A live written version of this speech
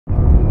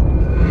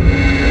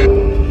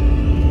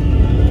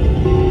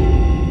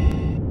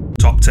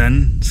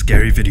10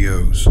 scary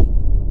videos.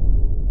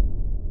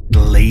 The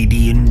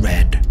Lady in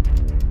Red.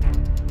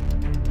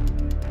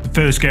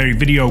 The first scary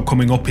video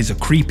coming up is a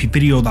creepy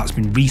video that's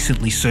been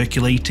recently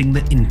circulating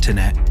the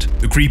internet.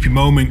 The creepy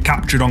moment,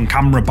 captured on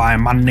camera by a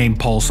man named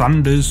Paul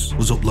Sanders,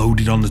 was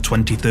uploaded on the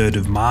 23rd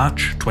of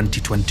March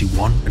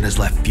 2021 and has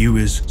left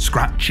viewers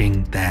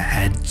scratching their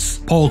heads.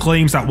 Paul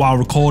claims that while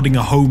recording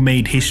a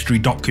homemade history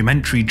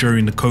documentary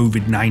during the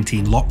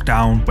COVID-19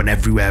 lockdown, when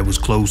everywhere was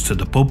closed to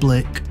the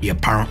public, he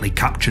apparently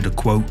captured a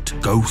quote,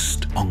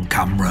 ghost on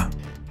camera.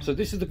 So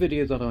this is the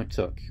video that I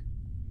took,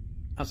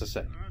 as I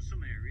said.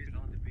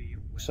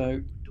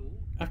 So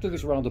after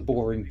this rather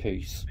boring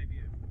piece,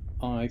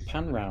 I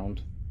pan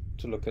round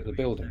to look at the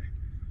building.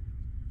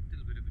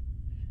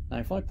 Now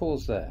if I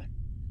pause there,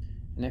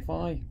 and if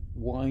I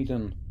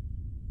widen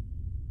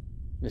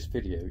this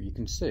video, you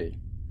can see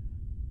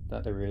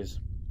that there is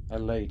a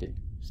lady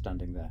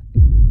standing there.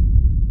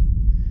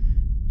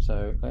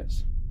 So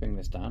let's bring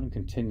this down and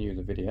continue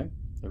the video.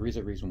 There is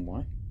a reason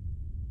why.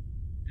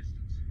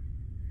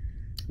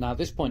 Now at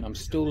this point I'm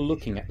still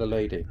looking at the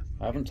lady.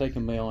 I haven't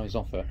taken my eyes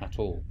off her at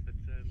all.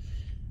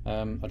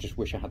 I just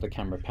wish I had the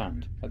camera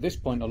panned. At this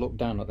point I look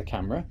down at the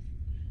camera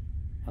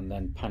and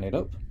then pan it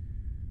up,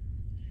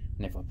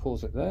 and if I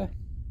pause it there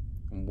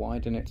and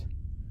widen it,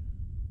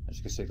 as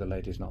you can see, the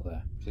lady's not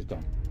there, she's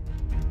gone.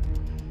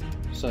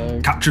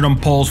 So, captured on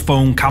Paul's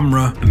phone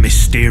camera, a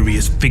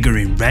mysterious figure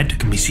in red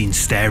can be seen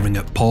staring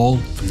at Paul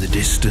from the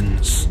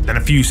distance. Then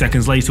a few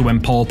seconds later,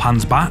 when Paul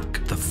pans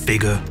back, the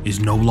figure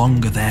is no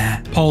longer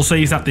there. Paul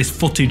says that this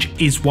footage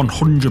is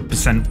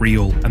 100%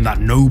 real and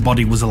that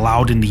nobody was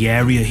allowed in the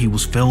area he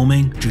was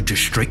filming due to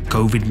strict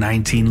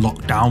COVID-19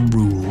 lockdown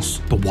rules.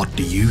 But what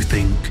do you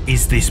think?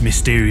 Is this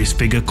mysterious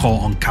figure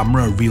caught on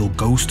camera a real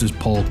ghost as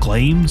Paul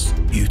claims?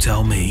 You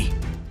tell me.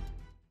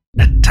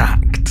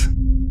 Attacked.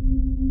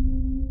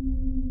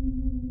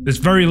 There's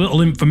very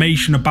little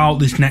information about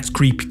this next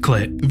creepy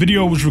clip. The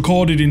video was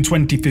recorded in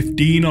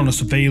 2015 on a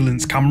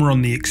surveillance camera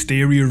on the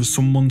exterior of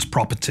someone's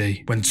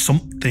property when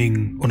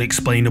something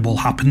unexplainable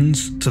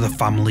happens to the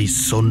family's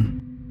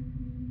son.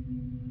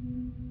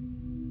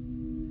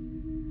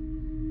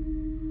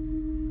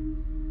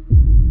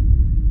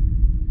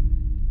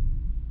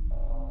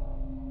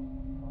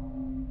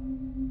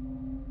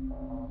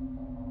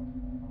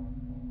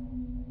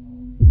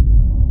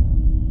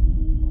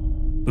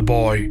 The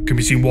boy can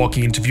be seen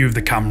walking into view of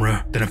the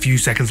camera, then a few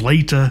seconds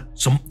later,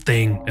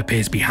 something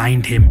appears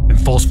behind him and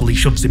forcefully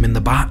shoves him in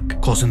the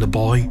back, causing the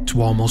boy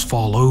to almost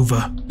fall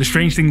over. The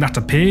strange thing that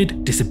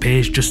appeared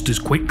disappears just as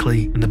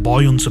quickly, and the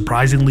boy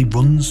unsurprisingly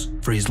runs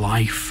for his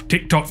life.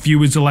 TikTok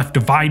viewers are left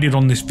divided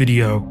on this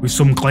video, with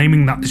some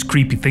claiming that this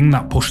creepy thing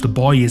that pushed the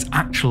boy is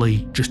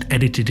actually just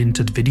edited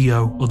into the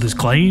video. Others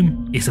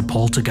claim it's a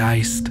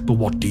poltergeist. But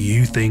what do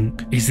you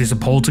think? Is this a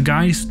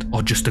poltergeist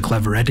or just a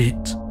clever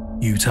edit?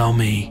 You tell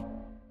me.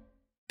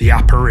 The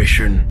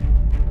apparition.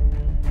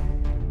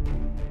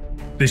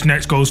 This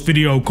next ghost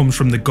video comes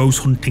from the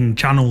ghost hunting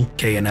channel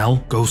K&L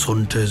Ghost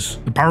Hunters.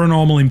 The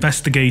paranormal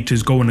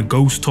investigators go on a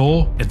ghost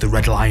tour at the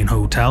Red Lion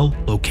Hotel,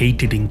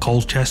 located in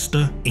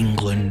Colchester,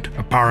 England.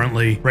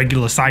 Apparently,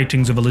 regular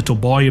sightings of a little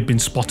boy have been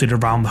spotted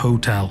around the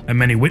hotel, and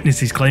many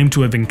witnesses claim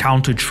to have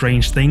encountered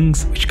strange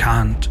things which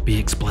can't be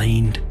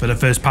explained. For the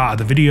first part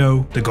of the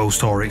video, the ghost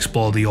tour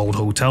explored the old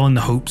hotel in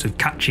the hopes of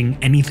catching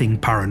anything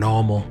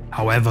paranormal.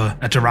 However,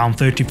 at around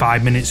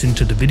 35 minutes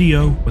into the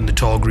video, when the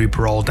tour group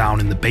are all down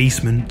in the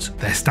basement,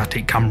 their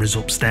static cameras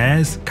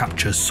upstairs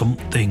capture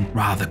something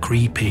rather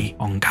creepy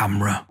on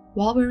camera.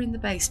 While we're in the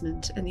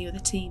basement and the other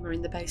team are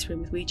in the base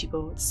room with Ouija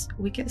boards,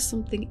 we get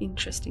something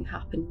interesting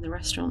happen in the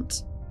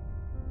restaurant.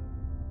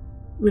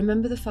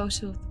 Remember the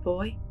photo of the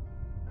boy?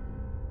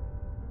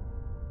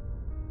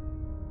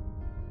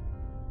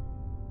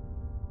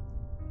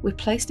 We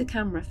placed a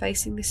camera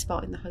facing this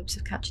spot in the hopes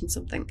of catching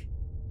something.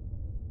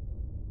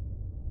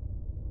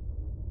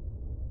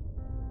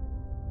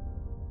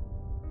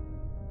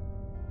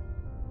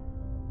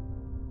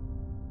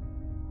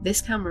 This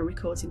camera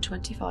records in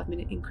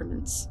 25-minute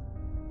increments.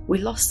 We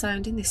lost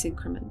sound in this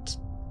increment.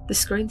 The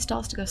screen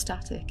starts to go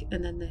static,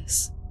 and then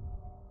this.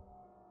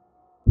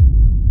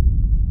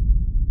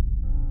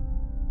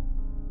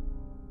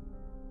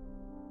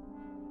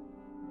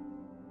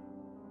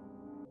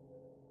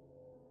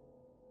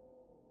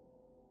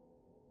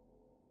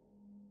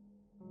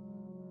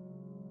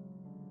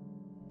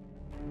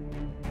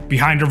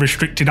 Behind a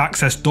restricted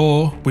access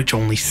door, which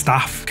only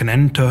staff can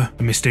enter,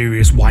 a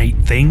mysterious white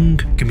thing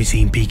can be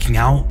seen peeking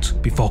out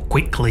before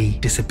quickly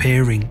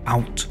disappearing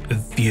out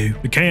of view.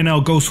 The K&L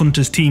Ghost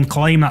Hunters team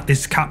claim that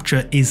this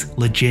capture is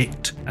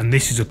legit, and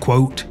this is a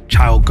quote,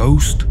 child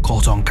ghost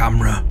caught on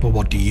camera. But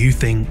what do you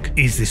think?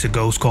 Is this a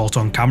ghost caught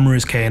on camera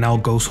as K&L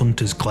Ghost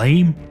Hunters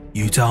claim?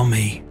 You tell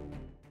me.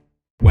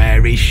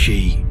 Where is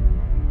she?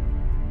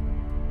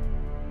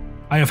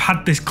 I have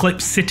had this clip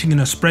sitting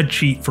in a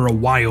spreadsheet for a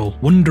while,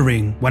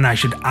 wondering when I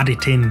should add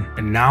it in,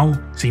 and now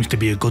seems to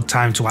be a good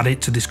time to add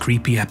it to this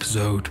creepy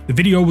episode. The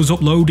video was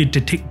uploaded to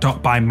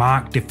TikTok by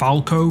Mark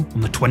DeFalco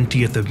on the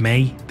 20th of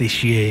May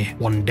this year.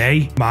 One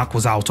day, Mark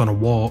was out on a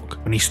walk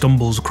when he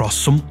stumbles across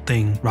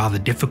something rather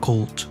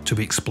difficult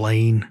to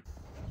explain.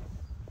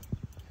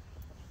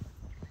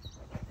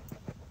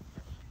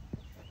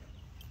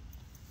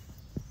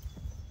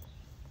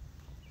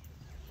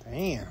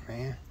 Damn,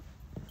 man.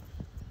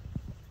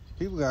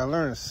 People gotta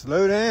learn to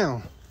slow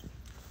down.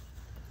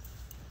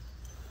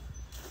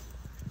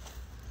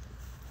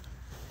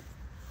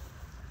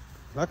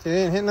 Lucky they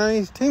didn't hit none of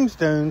these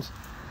tombstones.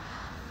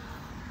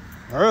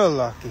 Real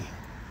lucky.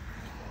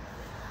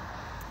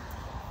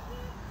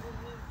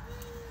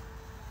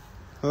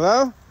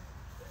 Hello?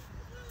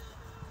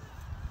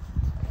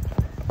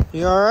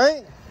 You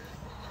alright?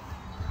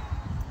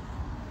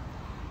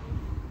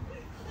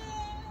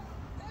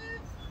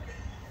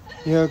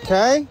 You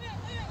okay?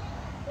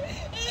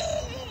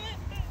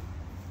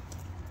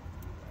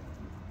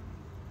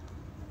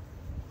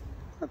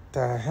 What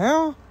the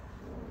hell?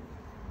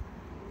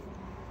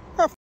 What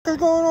the f is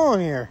going on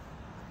here?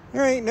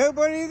 There ain't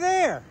nobody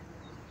there.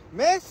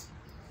 Miss?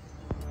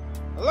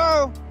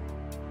 Hello?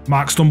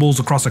 Mark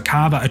stumbles across a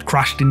car that had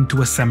crashed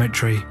into a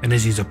cemetery, and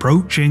as he's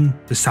approaching,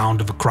 the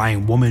sound of a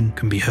crying woman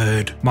can be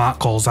heard. Mark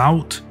calls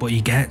out, but he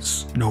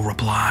gets no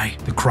reply.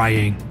 The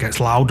crying gets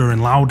louder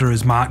and louder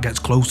as Mark gets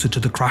closer to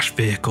the crash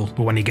vehicle,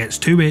 but when he gets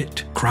to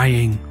it,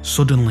 crying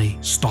suddenly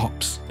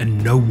stops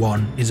and no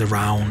one is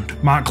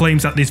around. Mark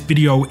claims that this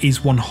video is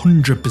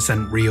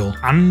 100% real,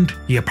 and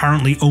he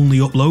apparently only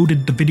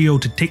uploaded the video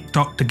to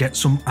TikTok to get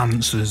some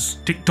answers.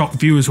 TikTok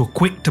viewers were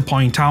quick to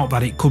point out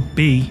that it could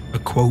be a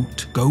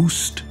quote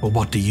ghost. But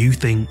what do you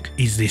think?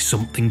 Is this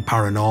something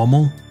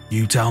paranormal?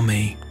 You tell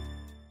me.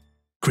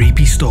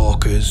 Creepy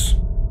stalkers.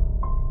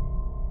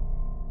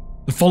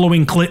 The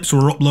following clips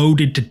were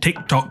uploaded to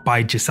TikTok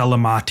by Gisela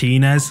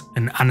Martinez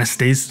and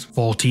Anastis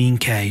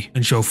 14K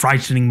and show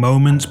frightening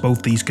moments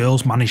both these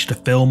girls managed to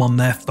film on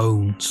their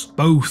phones.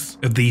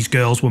 Both of these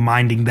girls were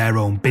minding their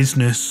own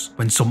business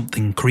when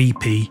something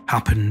creepy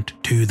happened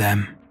to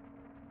them.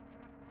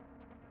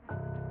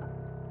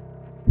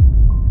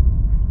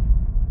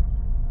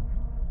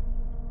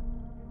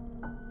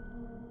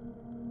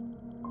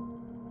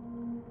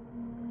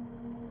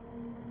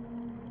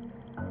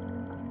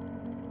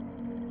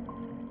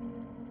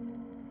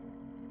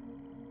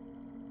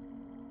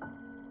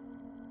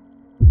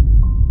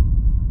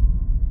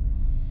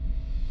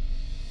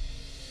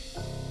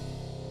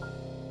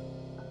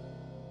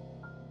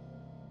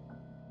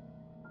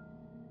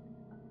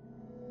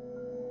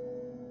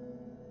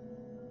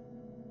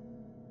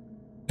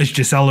 As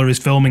Gisela is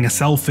filming a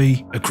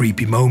selfie, a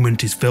creepy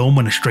moment is filmed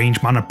when a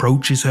strange man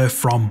approaches her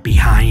from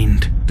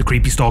behind. The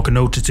creepy stalker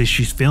notices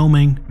she's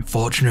filming, and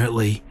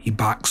fortunately, he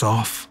backs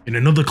off. In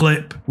another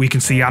clip, we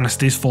can see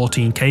Anastis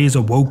 14K is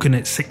awoken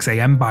at 6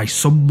 AM by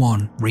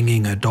someone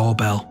ringing her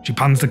doorbell. She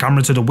pans the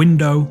camera to the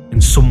window,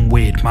 and some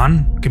weird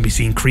man can be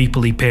seen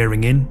creepily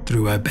peering in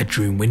through her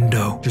bedroom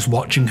window, just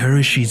watching her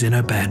as she's in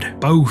her bed.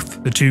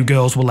 Both the two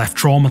girls were left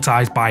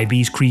traumatized by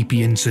these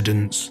creepy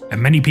incidents,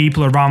 and many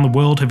people around the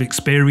world have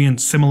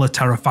experienced similar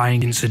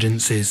terrifying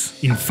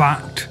incidences. In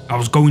fact, I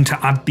was going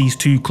to add these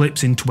two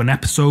clips into an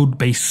episode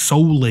based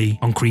solely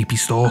on creepy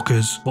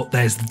stalkers, but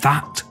there's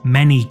that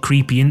many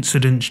creepy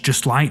incidents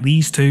just like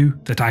these two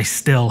that I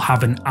still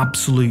have an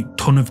absolute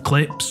ton of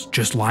clips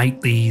just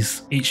like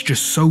these. It's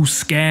just so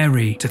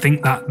scary to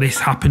think that this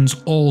happens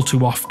all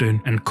too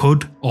often and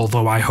could,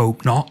 although I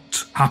hope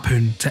not,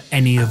 happen to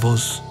any of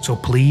us. So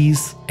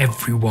please,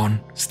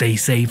 everyone, stay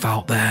safe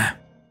out there.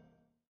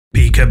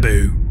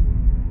 Peekaboo.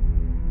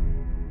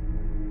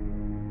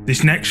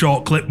 This next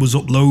short clip was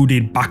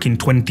uploaded back in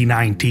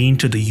 2019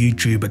 to the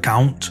YouTube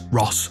account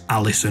Ross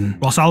Allison.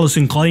 Ross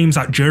Allison claims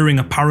that during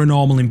a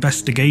paranormal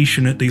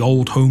investigation at the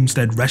Old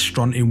Homestead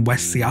restaurant in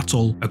West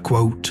Seattle, a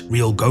quote,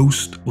 real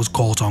ghost was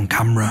caught on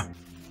camera.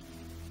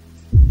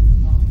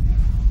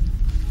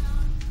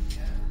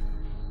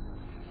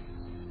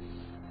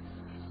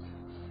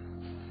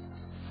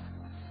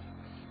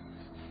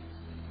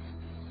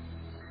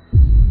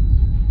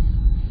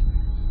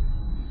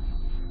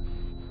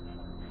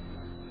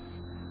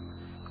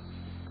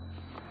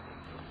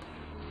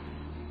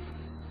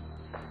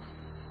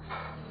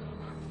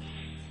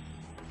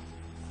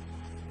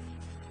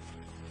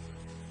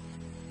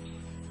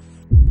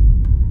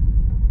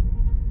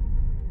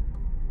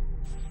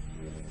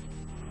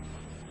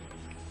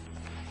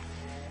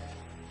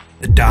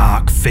 The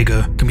dark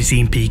figure can be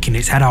seen peeking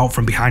its head out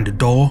from behind a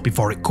door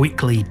before it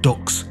quickly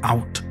ducks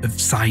out of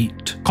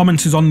sight.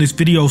 Commenters on this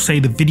video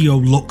say the video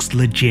looks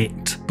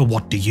legit, but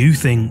what do you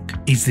think?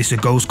 Is this a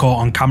ghost caught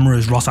on camera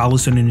as Ross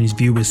Allison and his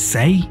viewers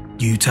say?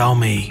 You tell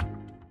me.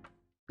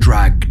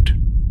 Dragged.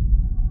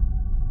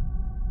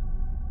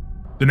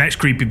 The next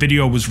creepy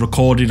video was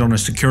recorded on a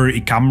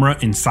security camera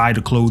inside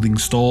a clothing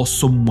store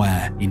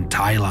somewhere in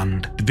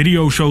Thailand. The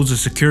video shows a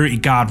security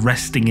guard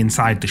resting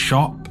inside the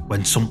shop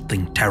when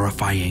something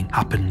terrifying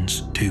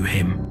happens to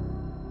him.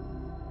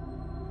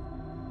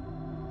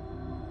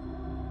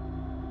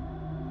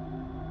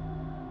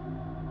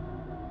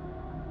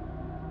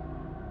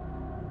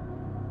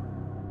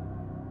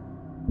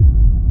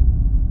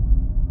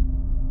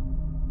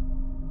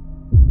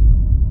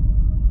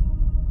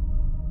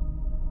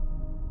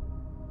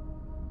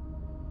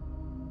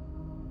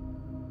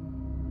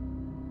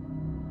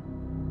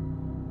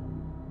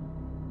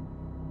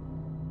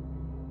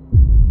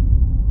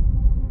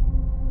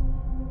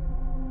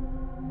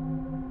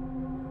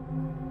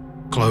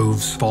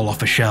 clothes fall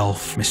off a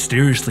shelf,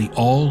 mysteriously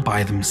all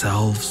by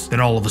themselves. Then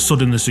all of a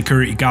sudden the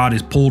security guard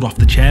is pulled off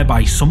the chair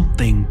by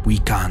something we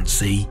can't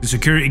see. The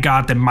security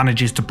guard then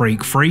manages to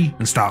break free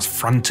and starts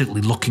frantically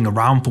looking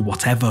around for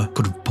whatever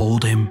could have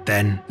pulled him.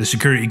 Then the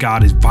security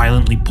guard is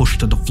violently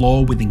pushed to the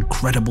floor with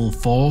incredible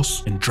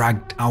force and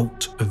dragged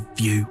out of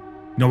view.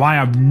 Now, I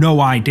have no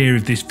idea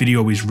if this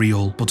video is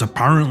real, but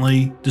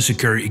apparently the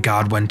security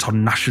guard went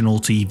on national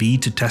TV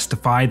to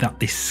testify that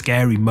this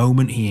scary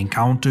moment he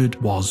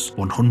encountered was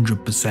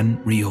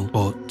 100% real.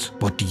 But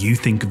what do you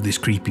think of this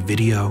creepy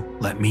video?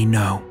 Let me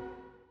know.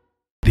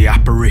 The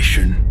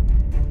apparition.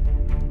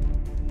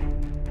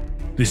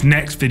 This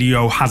next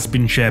video has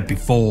been shared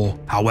before,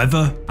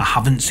 however, I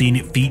haven't seen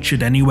it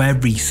featured anywhere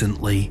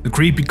recently. The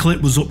creepy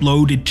clip was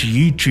uploaded to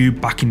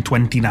YouTube back in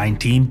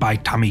 2019 by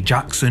Tammy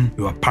Jackson,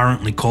 who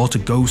apparently caught a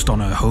ghost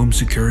on her home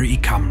security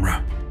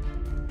camera.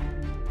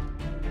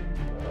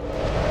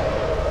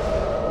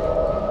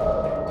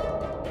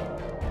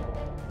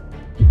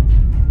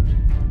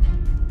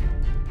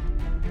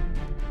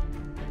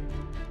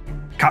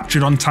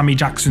 Captured on Tammy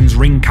Jackson's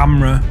Ring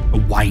camera, a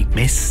white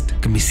mist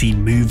can be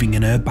seen moving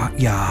in her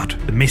backyard.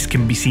 The mist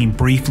can be seen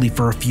briefly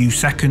for a few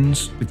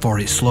seconds before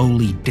it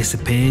slowly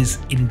disappears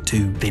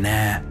into thin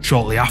air.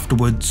 Shortly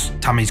afterwards,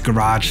 Tammy's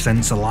garage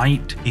sensor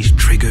light is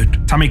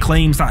triggered. Tammy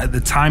claims that at the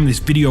time this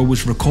video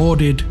was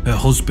recorded, her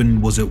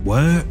husband was at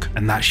work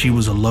and that she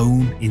was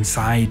alone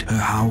inside her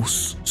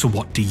house. So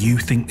what do you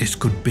think this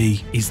could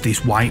be? Is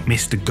this white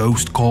mist a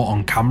ghost caught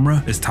on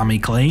camera, as Tammy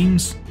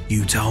claims?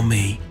 You tell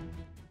me.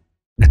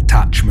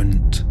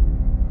 Attachment.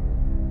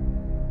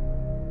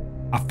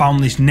 I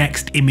found this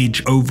next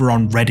image over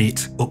on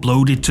Reddit,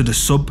 uploaded to the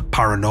sub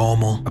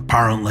Paranormal.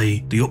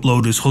 Apparently, the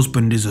uploader's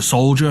husband is a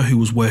soldier who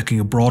was working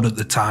abroad at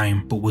the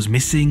time, but was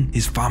missing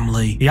his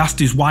family. He asked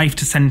his wife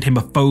to send him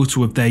a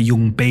photo of their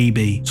young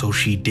baby, so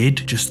she did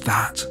just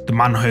that. The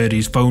man heard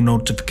his phone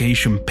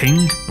notification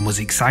ping and was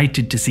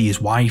excited to see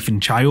his wife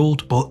and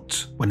child,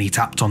 but when he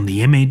tapped on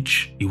the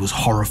image, he was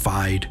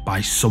horrified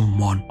by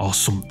someone or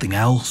something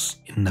else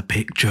in the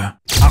picture.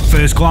 At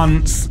first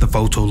glance, the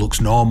photo looks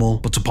normal,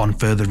 but upon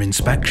further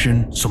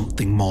inspection,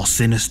 something more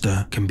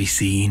sinister can be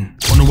seen.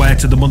 Unaware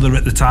to the mother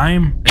at the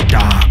time, a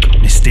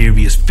dark,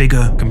 mysterious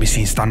figure can be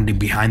seen standing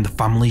behind the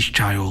family's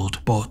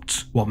child.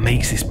 But what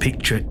makes this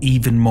picture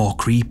even more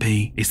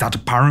creepy is that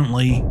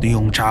apparently the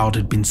young child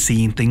had been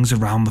seeing things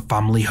around the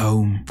family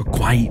home for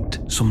quite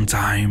some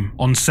time.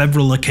 On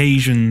several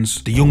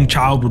occasions, the young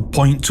child would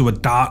point to a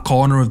dark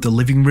corner of the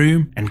living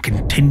room and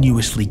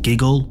continuously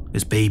giggle,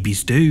 as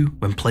babies do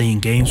when playing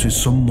games with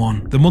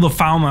someone. The mother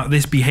found that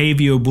this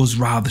behaviour was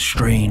rather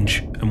strange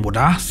and would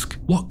ask,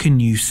 "What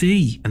can you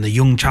see?" And the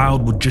young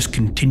child would just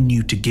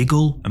continue to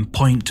giggle and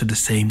point to the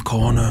same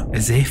corner,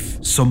 as if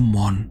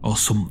someone or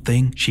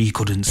something she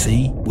couldn't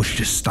see was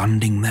just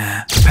standing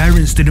there. The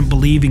parents didn't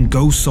believe in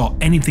ghosts or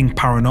anything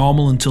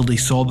paranormal until they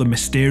saw the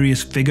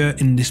mysterious figure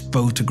in this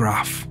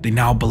photograph. They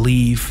now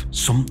believe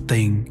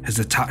something has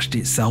attached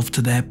itself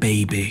to their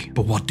baby.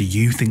 But what do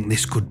you think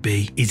this could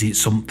be? Is it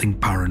something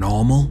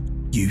paranormal?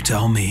 You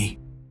tell me.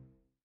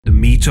 The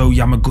Mito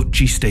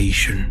Yamaguchi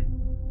Station.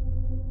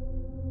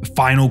 The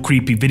final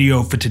creepy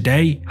video for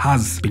today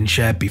has been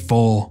shared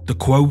before. The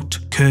quote,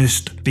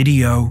 cursed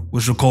video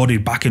was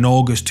recorded back in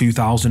August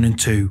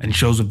 2002 and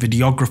shows a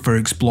videographer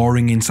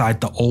exploring inside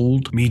the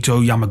old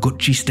Mito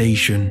Yamaguchi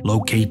Station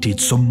located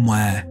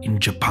somewhere in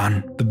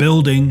Japan. The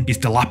building is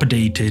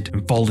dilapidated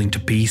and falling to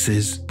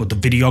pieces, but the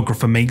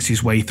videographer makes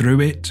his way through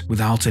it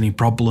without any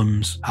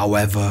problems.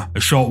 However, a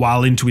short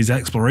while into his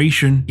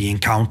exploration, he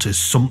encounters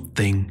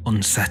something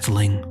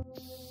unsettling.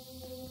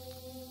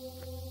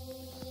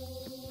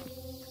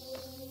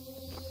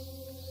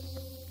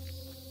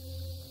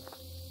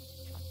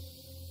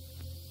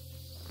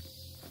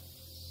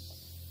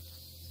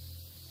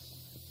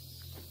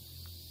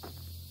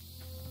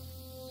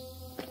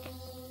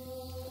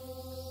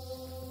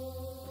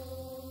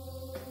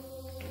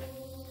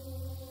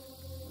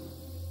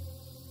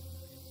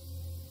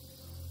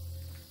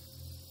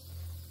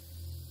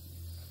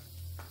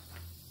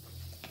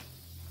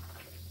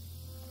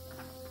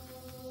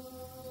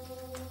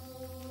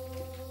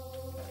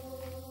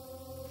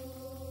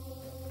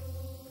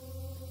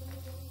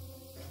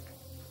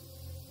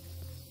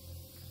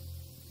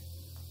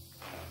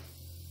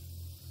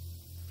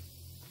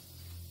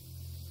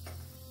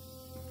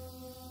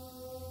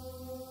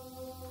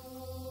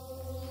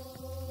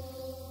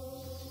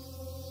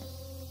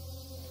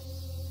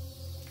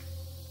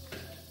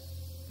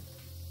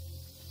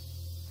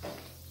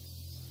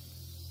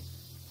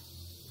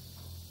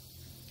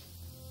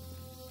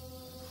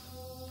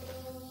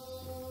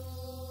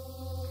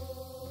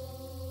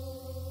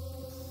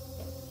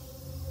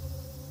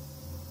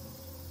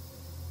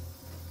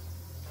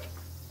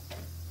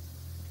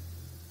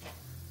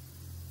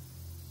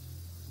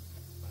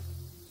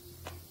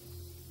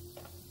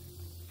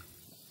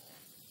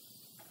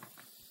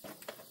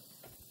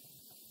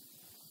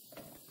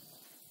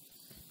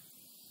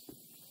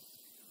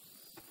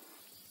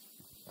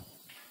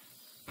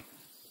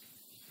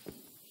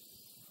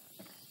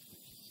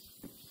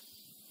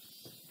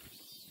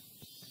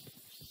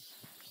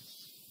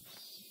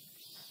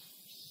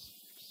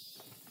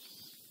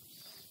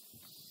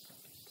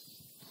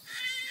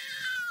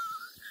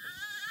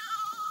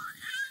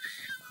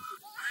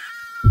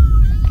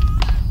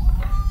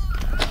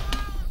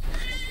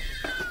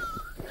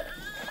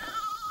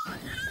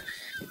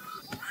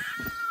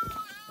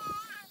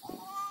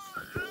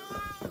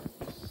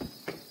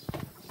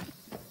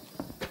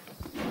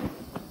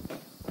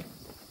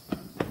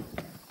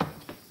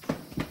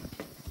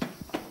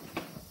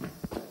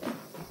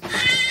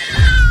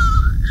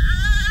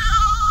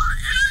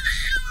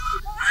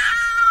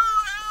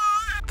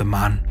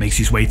 man makes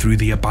his way through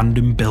the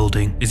abandoned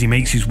building. As he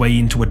makes his way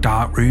into a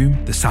dark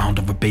room, the sound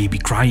of a baby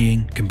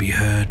crying can be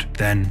heard.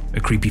 Then,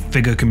 a creepy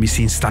figure can be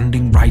seen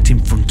standing right in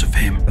front of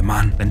him. The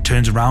man then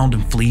turns around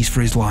and flees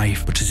for his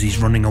life, but as he's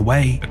running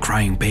away, a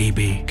crying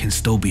baby can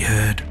still be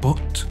heard.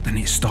 But then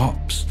it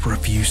stops for a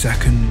few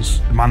seconds.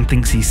 The man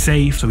thinks he's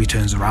safe, so he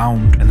turns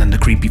around, and then the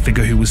creepy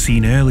figure who was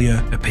seen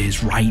earlier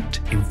appears right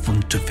in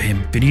front of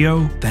him.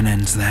 Video then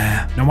ends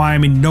there. Now, I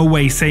am in no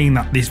way saying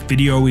that this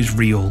video is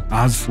real,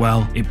 as,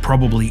 well, it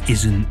probably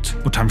isn't,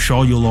 but I'm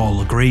sure you'll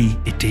all agree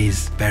it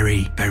is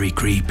very, very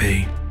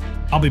creepy.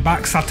 I'll be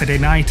back Saturday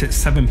night at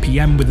 7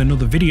 PM with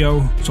another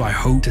video, so I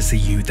hope to see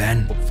you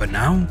then. But for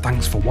now,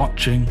 thanks for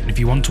watching, and if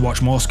you want to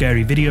watch more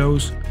scary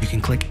videos, you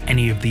can click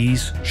any of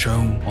these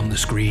shown on the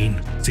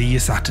screen. See you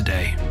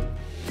Saturday.